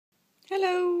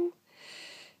Hello!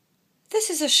 This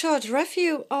is a short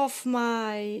review of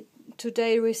my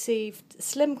today received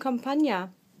Slim Compagna,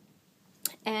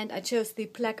 and I chose the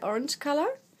black orange color,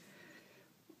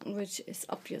 which is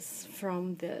obvious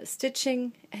from the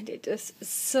stitching, and it is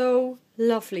so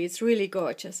lovely. It's really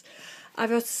gorgeous. I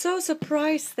was so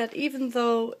surprised that even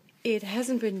though it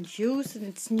hasn't been used and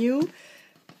it's new,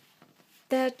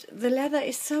 that the leather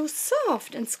is so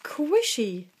soft and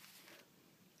squishy.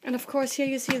 And of course here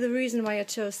you see the reason why I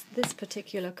chose this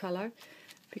particular color,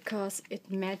 because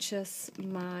it matches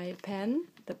my pen,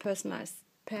 the personalized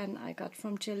pen I got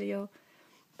from Gilio,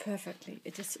 perfectly.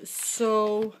 It is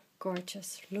so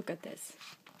gorgeous. Look at this.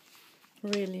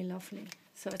 Really lovely.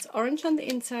 So it's orange on the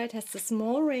inside, has the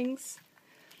small rings,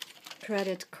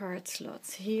 credit card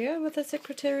slots here with a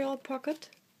secretarial pocket,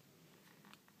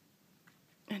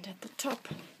 and at the top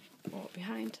or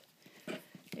behind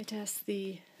it has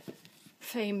the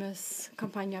famous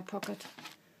Compagna pocket.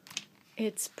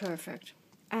 It's perfect.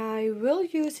 I will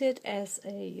use it as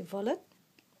a wallet,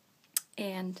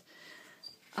 and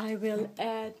I will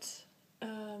add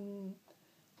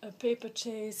a paper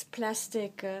chase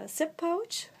plastic zip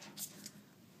pouch.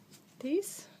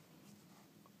 These,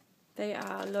 they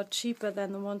are a lot cheaper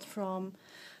than the ones from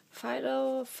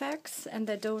Filofax, and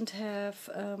they don't have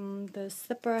the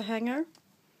zipper hanger.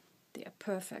 They are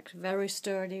perfect, very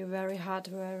sturdy, very hard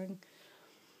wearing.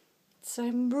 So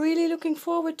I'm really looking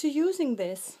forward to using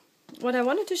this. What I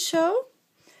wanted to show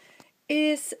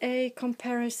is a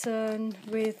comparison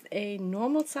with a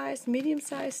normal sized, medium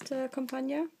sized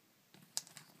Compagna.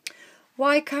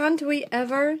 Why can't we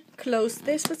ever close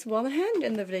this with one hand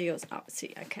in the videos? Oh,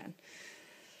 see, I can.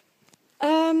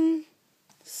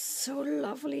 So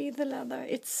lovely, the leather.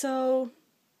 It's so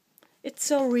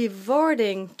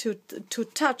rewarding to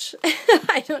touch.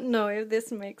 I don't know if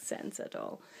this makes sense at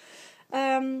all.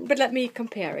 But let me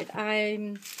compare it.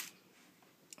 I'm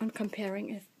comparing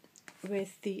it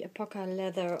with the Epoca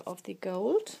leather of the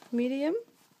gold medium.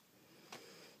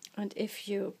 And if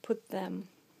you put them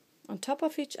on top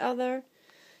of each other,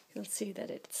 you'll see that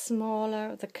it's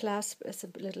smaller. The clasp is a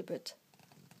little bit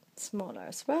smaller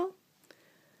as well.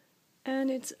 And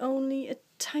it's only a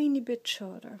tiny bit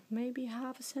shorter, maybe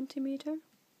half a centimeter.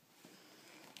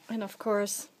 And of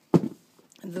course,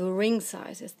 the ring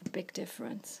size is the big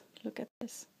difference. Look at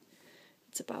this.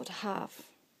 It's about half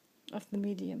of the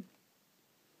medium.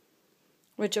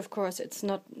 Which of course it's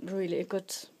not really a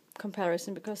good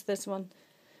comparison, because this one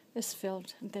is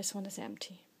filled and this one is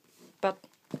empty. But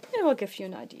it will give you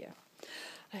an idea.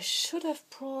 I should have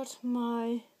brought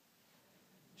my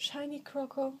shiny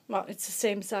croco. Well, it's the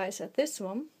same size as this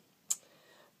one.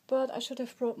 But I should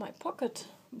have brought my pocket.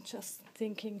 I'm just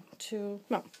thinking to...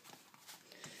 No.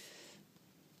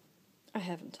 I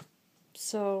haven't.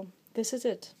 So this is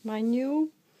it, my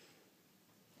new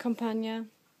Compagna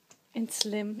in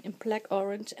slim, in black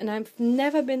orange, and I've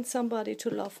never been somebody to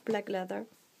love black leather,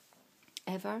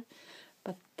 ever,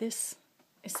 but this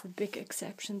is the big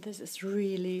exception. This is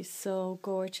really so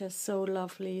gorgeous, so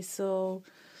lovely, so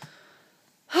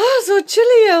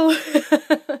Gilio.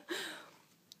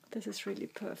 This is really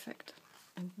perfect.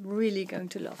 I'm really going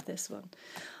to love this one.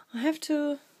 I have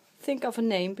to think of a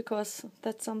name, because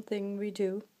that's something we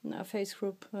do in our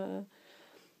Facebook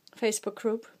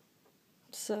group.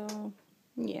 So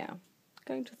yeah,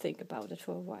 going to think about it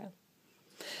for a while.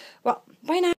 Well,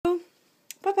 bye now.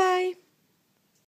 Bye bye.